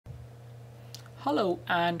Hello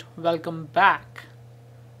and welcome back.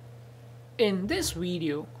 In this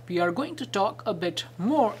video, we are going to talk a bit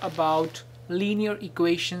more about linear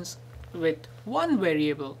equations with one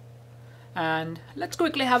variable. And let's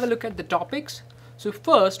quickly have a look at the topics. So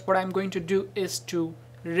first, what I'm going to do is to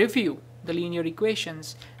review the linear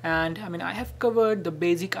equations. And I have covered the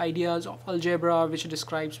basic ideas of algebra, which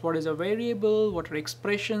describes what is a variable, what are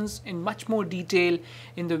expressions in much more detail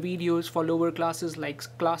in the videos for lower classes like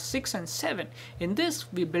class 6 and 7. In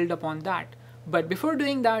this, we build upon that. But before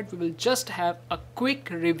doing that, we will just have a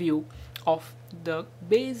quick review of the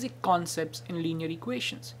basic concepts in linear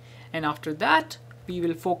equations. And after that, we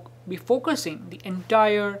will be focusing the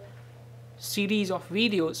entire series of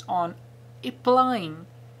videos on applying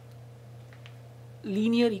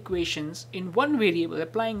linear equations in one variable,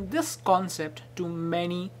 applying this concept to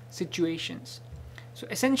many situations. So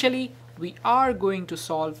essentially, we are going to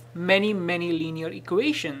solve many linear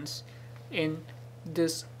equations in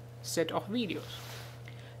this set of videos.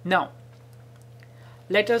 Now,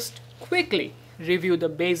 let us quickly review the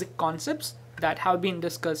basic concepts that have been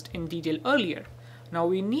discussed in detail earlier. Now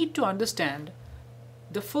we need to understand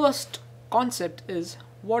the first concept is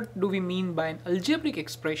what do we mean by an algebraic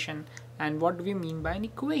expression and what do we mean by an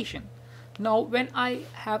equation. Now when I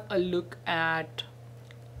have a look at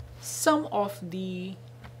some of the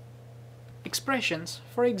expressions,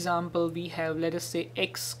 for example, we have, let us say,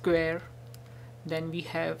 x square, then we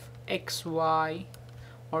have xy,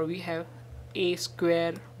 or we have a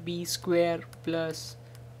square b square plus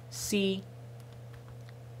c.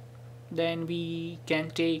 Then we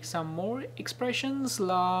can take some more expressions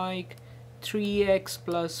like 3x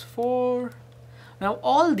plus 4. Now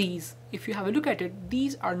all these, if you have a look at it,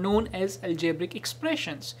 these are known as algebraic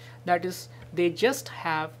expressions. That is, they just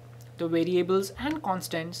have the variables and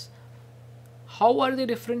constants. How are they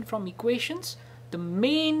different from equations? The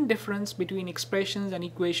main difference between expressions and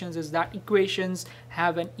equations is that equations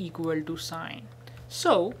have an equal to sign.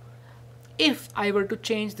 So if I were to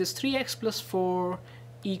change this 3x plus 4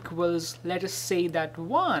 equals, let us say that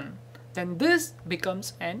 1, then this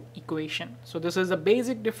becomes an equation. So this is the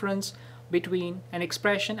basic difference between an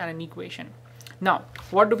expression and an equation. Now,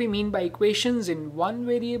 what do we mean by equations in one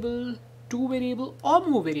variable, two variable, or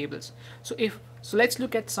more variables? So let's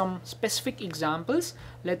look at some specific examples.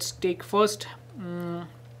 Let's take first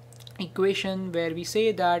equation where we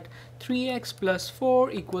say that 3x plus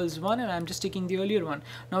 4 equals 1, and I'm just taking the earlier one.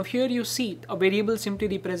 Now here you see a variable simply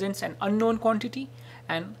represents an unknown quantity,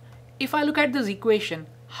 and if I look at this equation,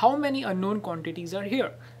 how many unknown quantities are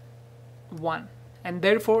here? 1, and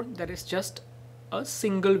therefore that is just a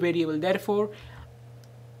single variable. Therefore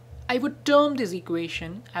I would term this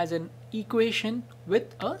equation as an equation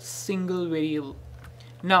with a single variable.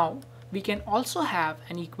 Now we can also have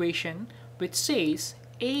an equation which says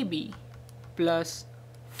ab plus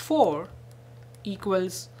 4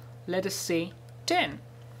 equals, let us say, 10.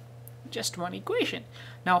 Just one equation.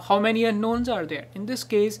 Now how many unknowns are there? In this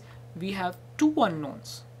case we have two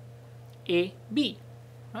unknowns, a, b,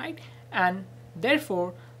 right? And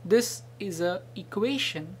therefore this is a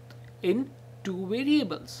equation in two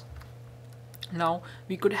variables. Now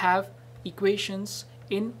we could have equations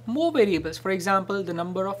in more variables. For example, the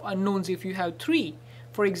number of unknowns, if you have 3,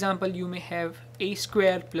 for example, you may have a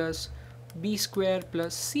square plus b square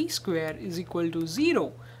plus c square is equal to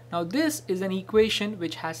 0. Now this is an equation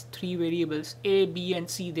which has 3 variables, a, b, and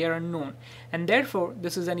c. They are unknown, and therefore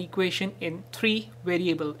this is an equation in 3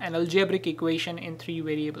 variables, an algebraic equation in 3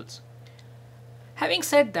 variables. Having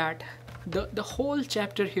said that, the whole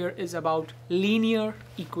chapter here is about linear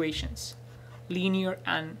equations,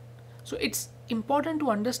 and so it's important to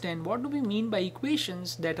understand what do we mean by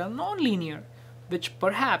equations that are non-linear, which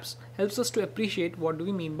perhaps helps us to appreciate what do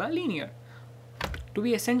we mean by linear. To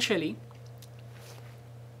be essentially,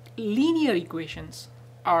 linear equations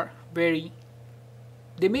are they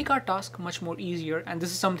make our task much more easier, and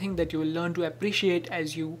this is something that you will learn to appreciate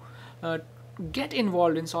as you get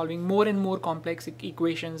involved in solving more and more complex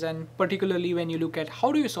equations, and particularly when you look at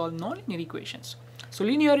how do you solve nonlinear equations. So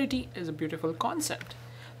linearity is a beautiful concept.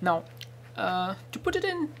 Now to put it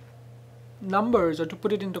in numbers, or to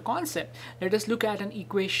put it into concept, let us look at an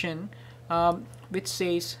equation which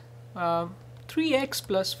says 3x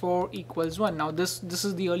plus 4 equals 1. Now this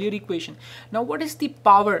is the earlier equation. Now what is the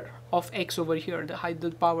power of x over here,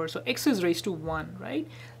 the power? So x is raised to 1, right?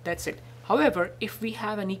 That's it. However, if we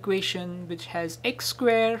have an equation which has x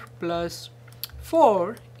square plus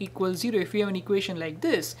 4 equals 0, if we have an equation like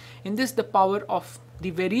this, in this the power of the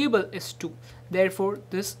variable is 2. Therefore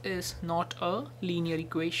this is not a linear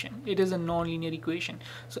equation, it is a non-linear equation.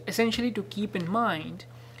 So essentially, to keep in mind,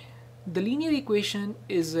 the linear equation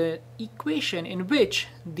is an equation in which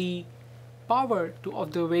the power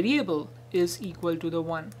of the variable is equal to the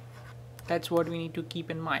 1. That's what we need to keep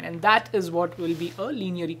in mind, and that is what will be a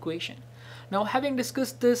linear equation. Now, having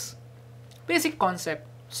discussed this basic concept,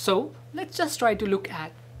 so let's just try to look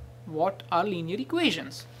at what are linear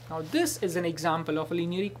equations. Now, this is an example of a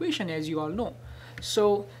linear equation, as you all know.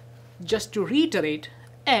 So just to reiterate,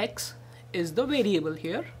 x is the variable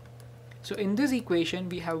here. So in this equation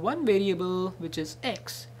we have one variable which is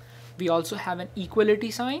x. We also have an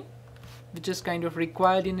equality sign which is kind of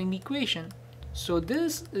required in an equation. So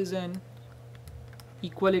this is an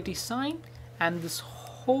equality sign, and this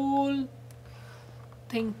whole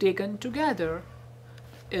thing taken together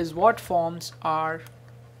is what forms our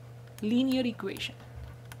linear equation.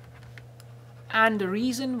 And the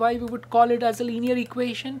reason why we would call it as a linear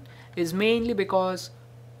equation is mainly because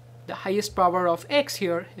the highest power of x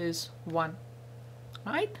here is 1,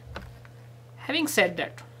 right? Having said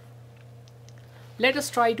that, let us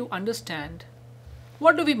try to understand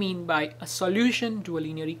what do we mean by a solution to a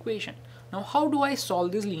linear equation. Now, how do I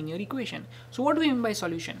solve this linear equation? So what do we mean by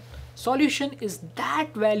solution? Solution is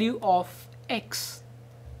that value of x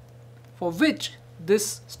for which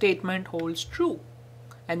this statement holds true,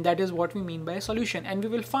 and that is what we mean by a solution. And we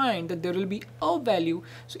will find that there will be a value.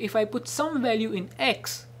 So if I put some value in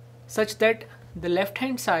x such that the left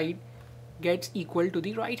hand side gets equal to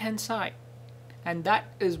the right hand side, and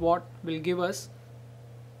that is what will give us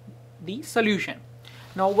the solution.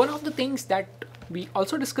 Now, one of the things that we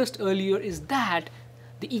also discussed earlier is that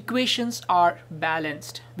the equations are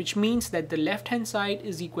balanced, which means that the left hand side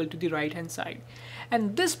is equal to the right hand side.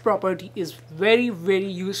 And this property is very,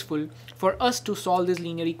 very useful for us to solve these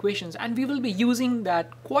linear equations, and we will be using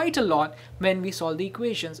that quite a lot when we solve the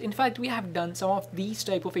equations. In fact, we have done some of these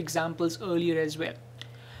type of examples earlier as well.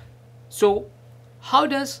 So how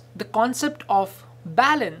does the concept of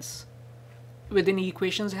balance within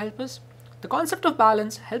equations help us? The concept of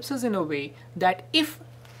balance helps us in a way that if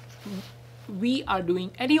we are doing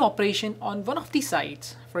any operation on one of the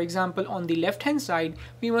sides, for example on the left hand side,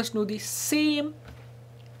 we must do the same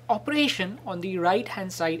operation on the right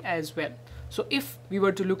hand side as well. So if we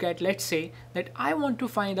were to look at, let's say that I want to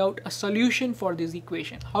find out a solution for this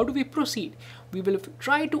equation, how do we proceed? We will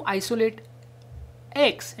try to isolate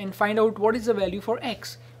x and find out what is the value for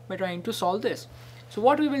x by trying to solve this. So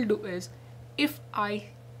what we will do is, if I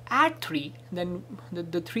add 3, then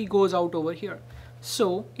the 3 goes out over here.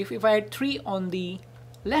 So if I add 3 on the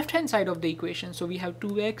left hand side of the equation, so we have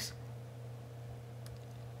 2x,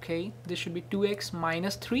 okay, this should be 2x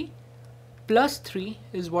minus 3 plus 3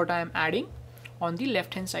 is what I am adding on the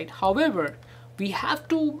left hand side. However, we have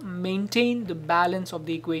to maintain the balance of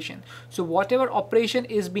the equation. So whatever operation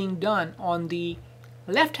is being done on the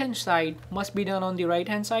left hand side must be done on the right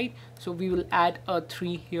hand side. So we will add a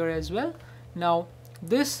 3 here as well. Now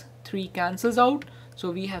this 3 cancels out,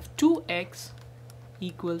 so we have 2x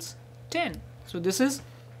equals 10. So this is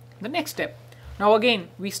the next step. Now again,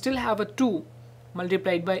 we still have a 2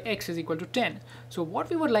 multiplied by x is equal to 10. So what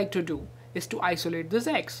we would like to do is to isolate this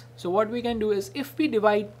x. So what we can do is, if we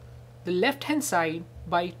divide the left hand side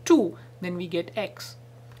by 2, then we get x.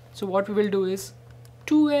 So what we will do is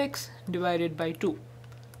 2x divided by 2.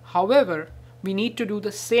 However, we need to do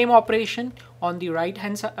the same operation on the right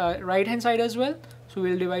hand side as well. So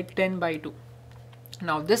we'll divide 10 by 2.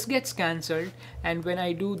 Now this gets cancelled, and when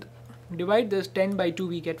I do divide this 10 by 2,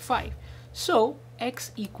 we get 5. So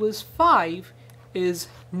x equals 5 is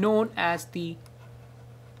known as the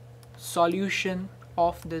solution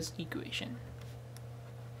of this equation.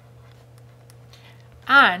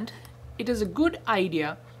 And it is a good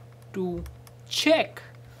idea to check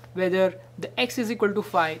whether the x is equal to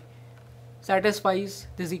 5 satisfies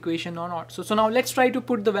this equation or not. So now let's try to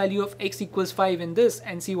put the value of x equals 5 in this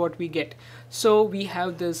and see what we get. So we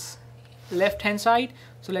have this left hand side,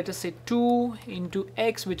 so let us say 2 into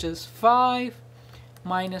x, which is 5,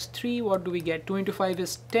 minus 3, what do we get? 2 into 5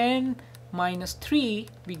 is 10, minus 3,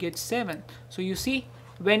 we get 7. So you see,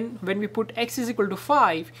 when we put x is equal to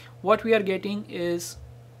 5, what we are getting is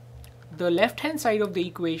the left hand side of the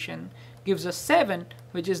equation gives us 7,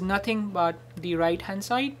 which is nothing but the right hand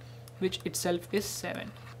side, which itself is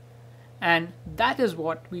 7. And that is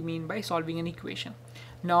what we mean by solving an equation.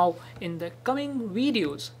 Now in the coming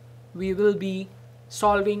videos, we will be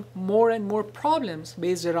solving more and more problems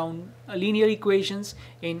based around linear equations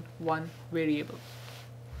in one variable.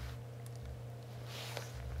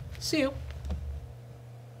 See you.